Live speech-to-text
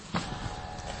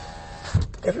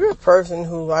If you're a person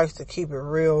who likes to keep it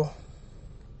real,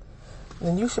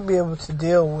 then you should be able to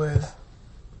deal with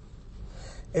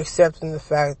accepting the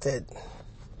fact that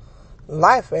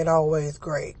life ain't always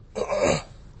great.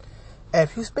 And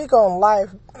if you speak on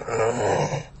life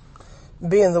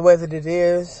being the way that it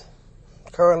is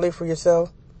currently for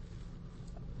yourself,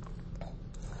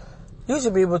 you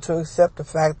should be able to accept the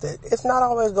fact that it's not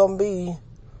always going to be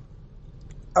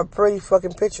a pretty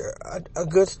fucking picture, a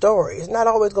good story. It's not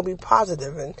always going to be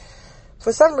positive. And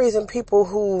for some reason, people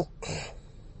who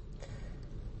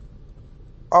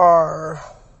are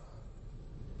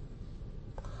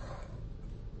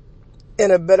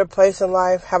in a better place in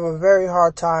life have a very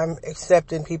hard time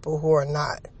accepting people who are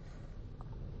not.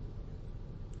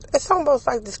 It's almost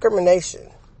like discrimination.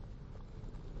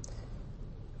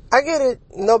 I get it.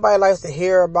 Nobody likes to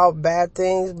hear about bad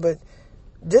things, but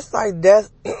just like death,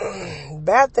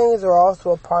 bad things are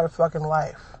also a part of fucking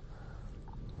life.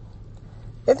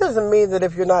 It doesn't mean that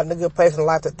if you're not in a good place in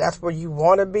life that that's where you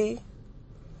want to be.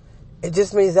 It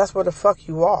just means that's where the fuck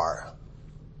you are.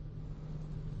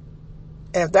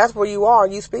 And if that's where you are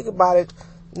and you speak about it,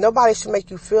 nobody should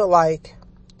make you feel like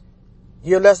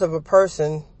you're less of a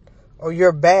person or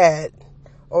you're bad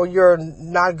or you're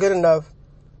not good enough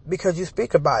because you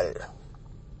speak about it.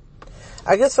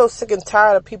 I get so sick and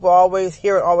tired of people always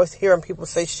hearing people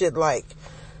say shit like,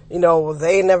 they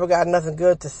ain't never got nothing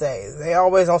good to say. They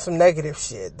always on some negative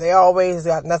shit. They always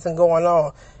got nothing going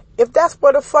on. If that's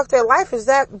where the fuck their life is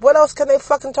at, what else can they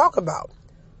fucking talk about?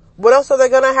 What else are they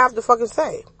gonna have to fucking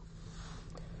say?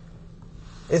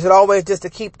 Is it always just to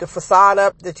keep the facade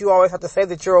up that you always have to say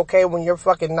that you're okay when you're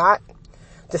fucking not?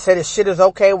 To say that shit is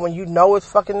okay when you know it's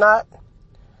fucking not?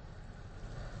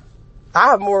 I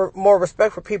have more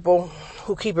respect for people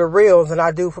who keep it real than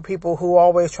I do for people who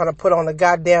always trying to put on a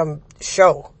goddamn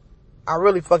show. I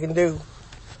really fucking do.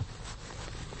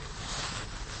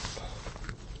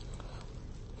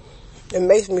 It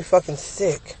makes me fucking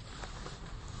sick.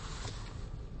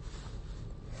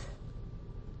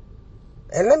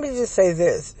 And let me just say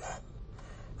this.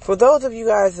 For those of you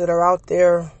guys that are out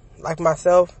there, like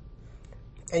myself,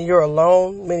 and you're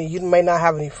alone, meaning you may not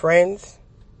have any friends.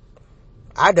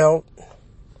 I don't.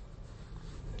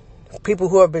 People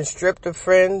who have been stripped of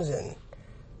friends and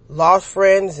lost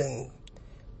friends and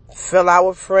fell out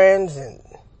with friends and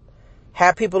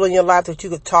have people in your life that you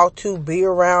could talk to, be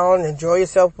around, enjoy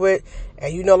yourself with,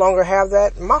 and you no longer have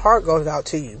that, my heart goes out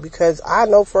to you because I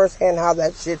know firsthand how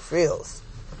that shit feels.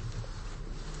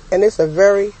 And it's a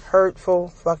very hurtful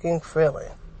fucking feeling.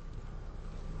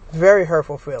 Very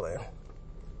hurtful feeling.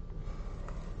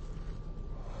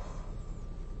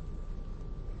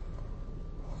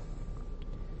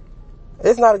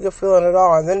 It's not a good feeling at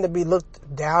all. And then to be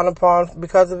looked down upon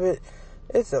because of it,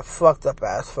 it's a fucked up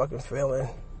ass fucking feeling.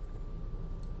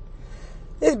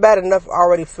 It's bad enough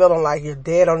already feeling like you're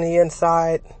dead on the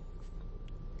inside.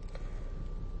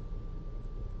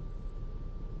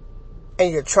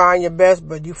 And you're trying your best,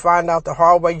 but you find out the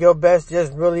hard way your best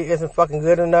just really isn't fucking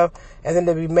good enough. And then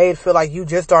to be made feel like you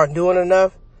just aren't doing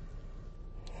enough.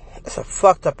 It's a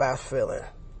fucked up ass feeling.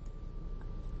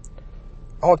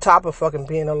 On top of fucking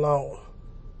being alone.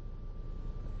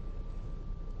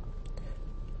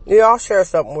 I'll share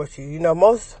something with you.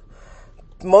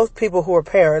 Most people who are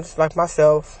parents, like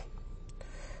myself,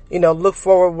 look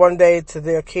forward one day to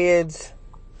their kids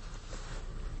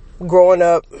growing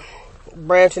up,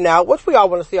 branching out, which we all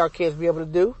want to see our kids be able to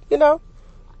do,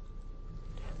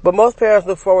 But most parents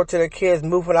look forward to their kids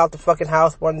moving out the fucking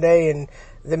house one day and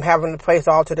them having the place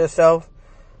all to themselves.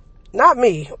 Not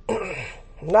me.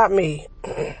 Not me.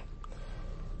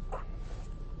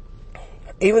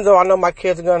 Even though I know my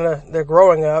kids they're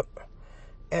growing up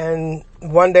and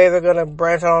one day they're gonna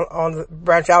branch out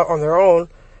on their own,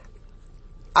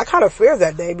 I kind of fear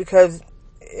that day because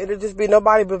it'll just be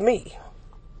nobody but me.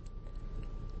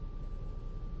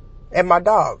 And my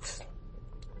dogs.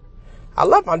 I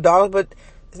love my dogs, but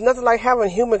it's nothing like having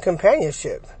human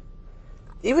companionship.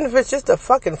 Even if it's just a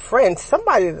fucking friend,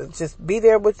 somebody to just be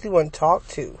there with you and talk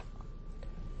to.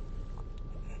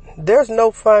 There's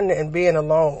no fun in being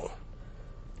alone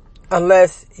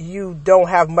unless you don't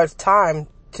have much time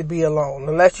to be alone.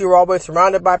 Unless you're always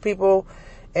surrounded by people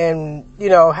and,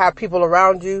 have people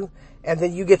around you and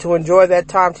then you get to enjoy that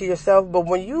time to yourself. But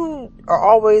when you are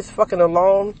always fucking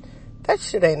alone, that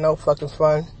shit ain't no fucking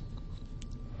fun.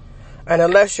 And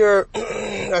unless you're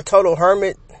a total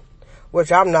hermit, which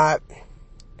I'm not,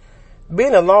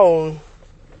 being alone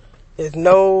is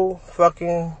no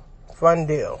fucking fun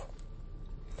deal.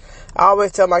 I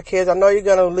always tell my kids, I know you're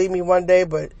going to leave me one day,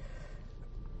 but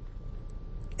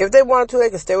if they wanted to, they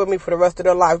could stay with me for the rest of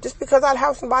their life just because I'd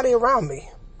have somebody around me.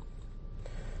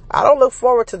 I don't look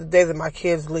forward to the day that my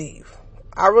kids leave.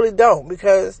 I really don't,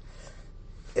 because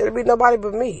it'll be nobody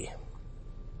but me.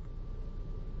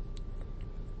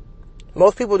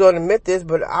 Most people don't admit this,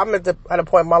 but I'm at a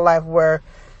point in my life where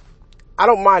I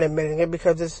don't mind admitting it,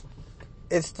 because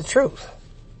it's the truth.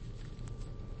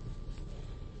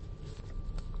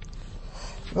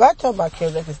 If I tell my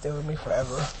kids they can stay with me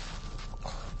forever,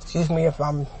 excuse me if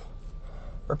I'm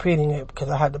repeating it because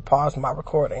I had to pause my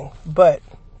recording, but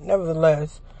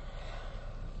nevertheless,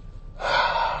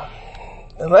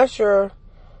 unless you're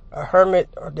a hermit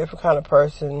or a different kind of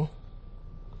person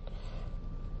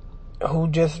who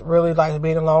just really likes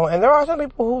being alone, and there are some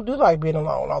people who do like being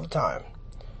alone all the time.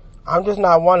 I'm just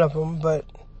not one of them, but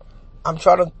I'm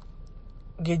trying to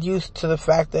get used to the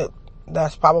fact that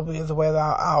that's probably the way that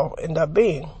I'll end up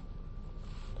being.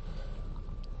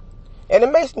 And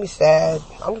it makes me sad.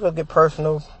 I'm just going to get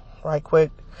personal right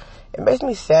quick. It makes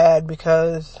me sad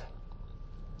because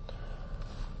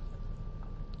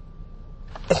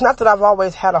it's not that I've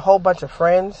always had a whole bunch of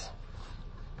friends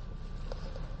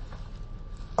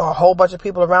or a whole bunch of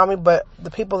people around me, but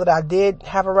the people that I did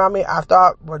have around me, I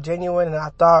thought were genuine and I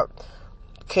thought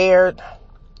cared.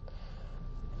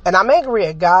 And I'm angry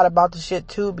at God about the shit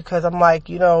too, because I'm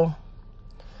like, I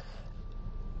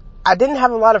didn't have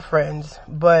a lot of friends,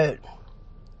 but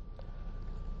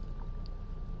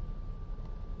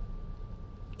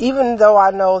even though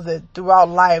I know that throughout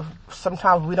life,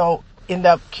 sometimes we don't end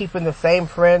up keeping the same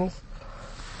friends,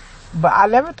 but I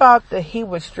never thought that he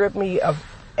would strip me of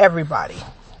everybody,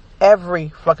 every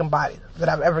fucking body that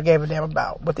I've ever gave a damn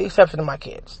about, with the exception of my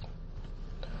kids,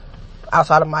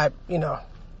 outside of my,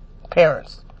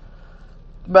 parents.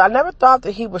 But I never thought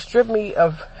that he would strip me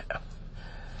of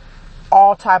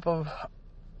all type of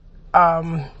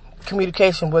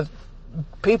communication with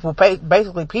people,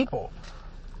 basically people.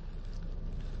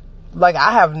 Like,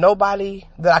 I have nobody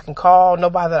that I can call,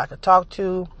 nobody that I can talk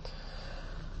to,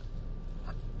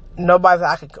 nobody that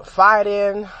I can confide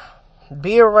in,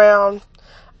 be around.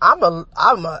 I'm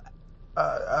a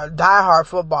diehard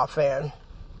football fan,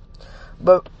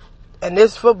 and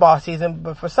this football season,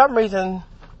 but for some reason,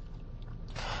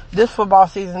 this football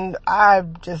season,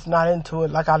 I'm just not into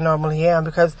it like I normally am,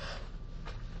 because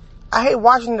I hate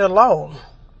watching it alone.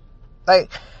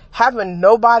 Like, having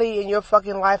nobody in your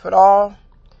fucking life at all,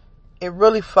 it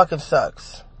really fucking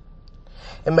sucks.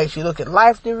 It makes you look at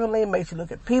life differently. It makes you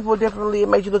look at people differently. It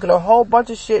makes you look at a whole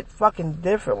bunch of shit fucking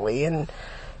differently. And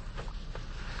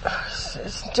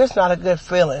it's just not a good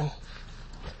feeling.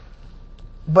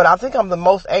 But I think I'm the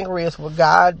most angriest with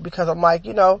God, because I'm like,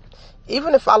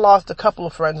 even if I lost a couple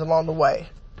of friends along the way,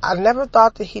 I never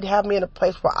thought that he'd have me in a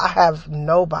place where I have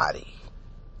nobody.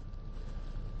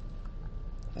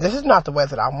 This is not the way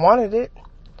that I wanted it.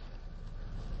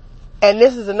 And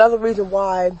this is another reason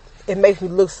why it makes me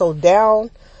look so down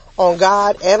on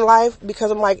God and life, because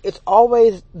I'm like, it's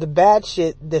always the bad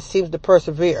shit that seems to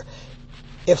persevere.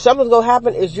 If something's gonna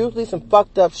happen, it's usually some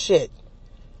fucked up shit.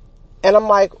 And I'm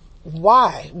like,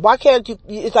 why? Why can't you?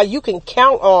 It's like you can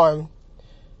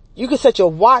set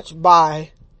your watch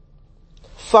by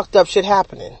fucked up shit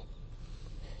happening.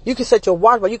 You can set your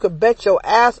watch by, you can bet your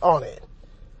ass on it.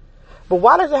 But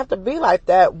why does it have to be like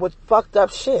that with fucked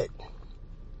up shit?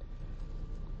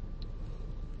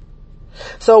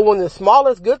 So when the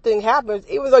smallest good thing happens,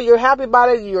 even though you're happy about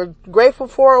it, you're grateful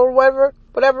for it or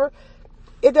whatever,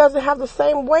 it doesn't have the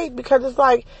same weight, because it's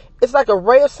like a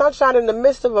ray of sunshine in the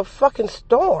midst of a fucking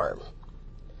storm.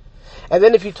 And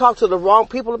then if you talk to the wrong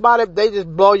people about it, they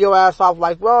just blow your ass off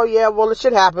like, well, the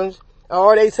shit happens.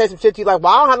 Or they say some shit to you like,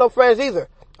 well, I don't have no friends either.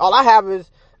 All I have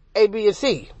is A, B, and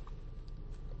C.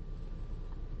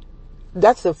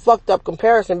 That's a fucked up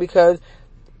comparison, because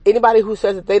anybody who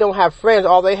says that they don't have friends,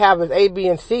 all they have is A, B,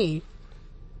 and C,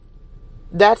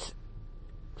 that's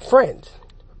friends.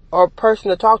 Or a person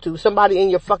to talk to, somebody in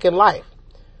your fucking life.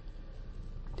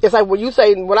 It's like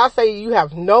when I say you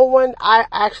have no one, I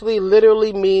actually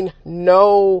literally mean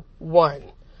no one.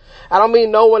 I don't mean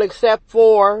no one except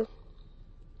for,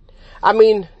 I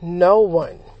mean no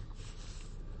one.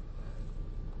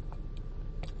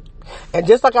 And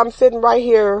just like I'm sitting right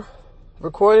here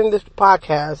recording this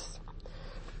podcast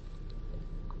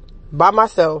by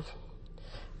myself,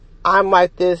 I'm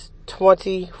like this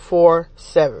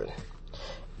 24/7.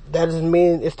 That doesn't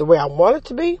mean it's the way I want it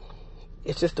to be.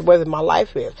 It's just the way that my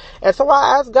life is. And so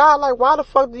I asked God, like, why the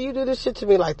fuck do you do this shit to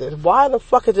me like this? Why the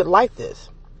fuck is it like this?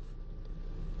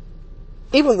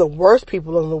 Even the worst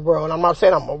people in the world, and I'm not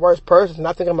saying I'm a worst person,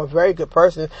 I think I'm a very good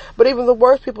person, but even the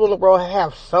worst people in the world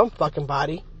have some fucking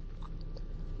body.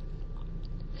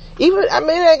 It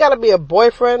ain't gotta be a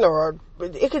boyfriend or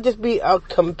it could just be a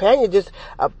companion, just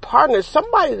a partner,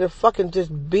 somebody to fucking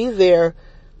just be there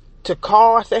to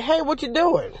call and say, hey, what you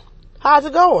doing? How's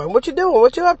it going? What you doing?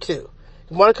 What you up to? You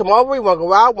want to come over? You want to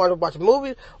go out? Want to watch a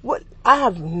movie? What? I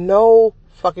have no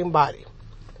fucking body.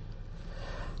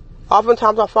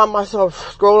 Oftentimes I find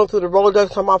myself scrolling through the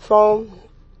Rolodex on my phone,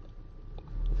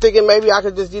 thinking maybe I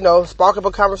could just, spark up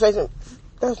a conversation.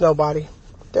 There's nobody.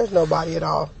 There's nobody at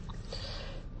all.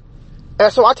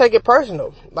 And so I take it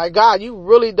personal. Like, God, you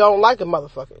really don't like a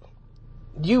motherfucker.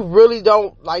 You really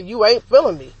don't, you ain't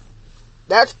feeling me.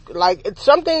 That's,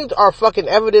 some things are fucking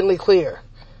evidently clear.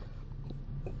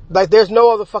 Like, there's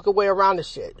no other fucking way around this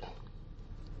shit.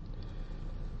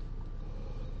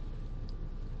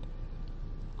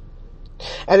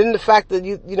 And then the fact that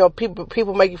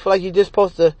people make you feel like you're just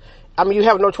supposed to, you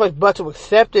have no choice but to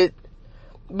accept it.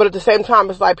 But at the same time,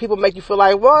 it's like people make you feel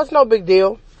like, well, it's no big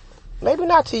deal. Maybe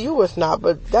not to you, it's not,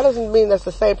 but that doesn't mean that's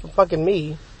the same for fucking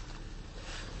me.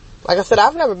 Like I said,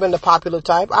 I've never been the popular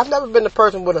type. I've never been the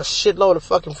person with a shitload of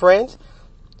fucking friends.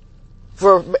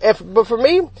 But for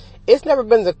me, it's never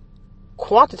been the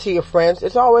quantity of friends.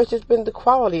 It's always just been the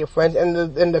quality of friends. And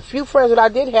the few friends that I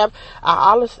did have,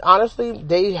 honestly,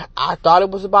 I thought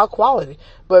it was about quality.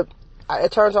 But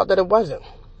it turns out that it wasn't.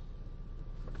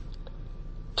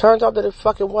 Turns out that it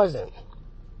fucking wasn't.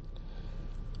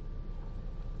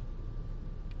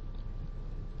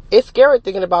 It's scary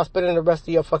thinking about spending the rest of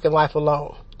your fucking life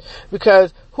alone.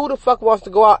 Because who the fuck wants to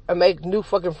go out and make new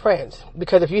fucking friends?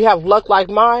 Because if you have luck like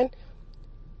mine,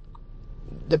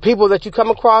 the people that you come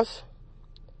across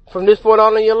from this point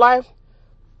on in your life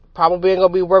probably ain't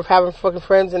gonna be worth having fucking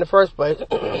friends in the first place.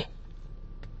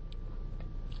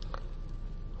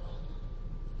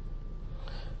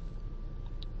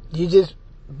 You just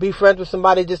be friends with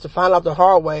somebody just to find out the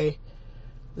hard way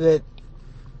that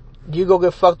you go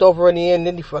get fucked over in the end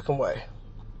any fucking way.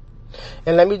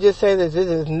 And let me just say this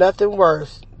is nothing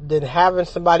worse than having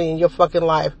somebody in your fucking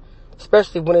life,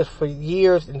 especially when it's for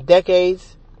years and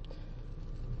decades,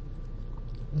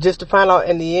 just to find out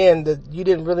in the end that you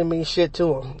didn't really mean shit to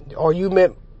them, or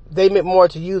they meant more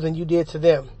to you than you did to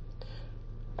them.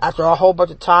 After a whole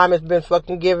bunch of time has been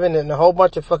fucking given, and a whole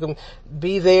bunch of fucking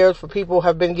be there's for people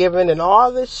have been given, and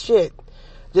all this shit,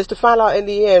 just to find out in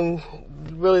the end,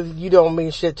 really, you don't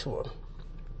mean shit to them.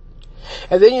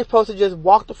 And then you're supposed to just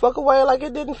walk the fuck away like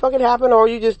it didn't fucking happen, or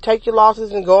you just take your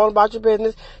losses and go on about your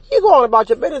business. You go on about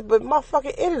your business, but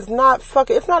motherfucker,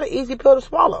 it's not an easy pill to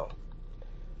swallow.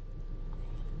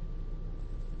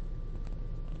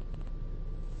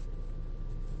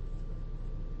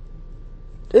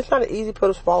 It's not an easy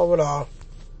pill to swallow at all.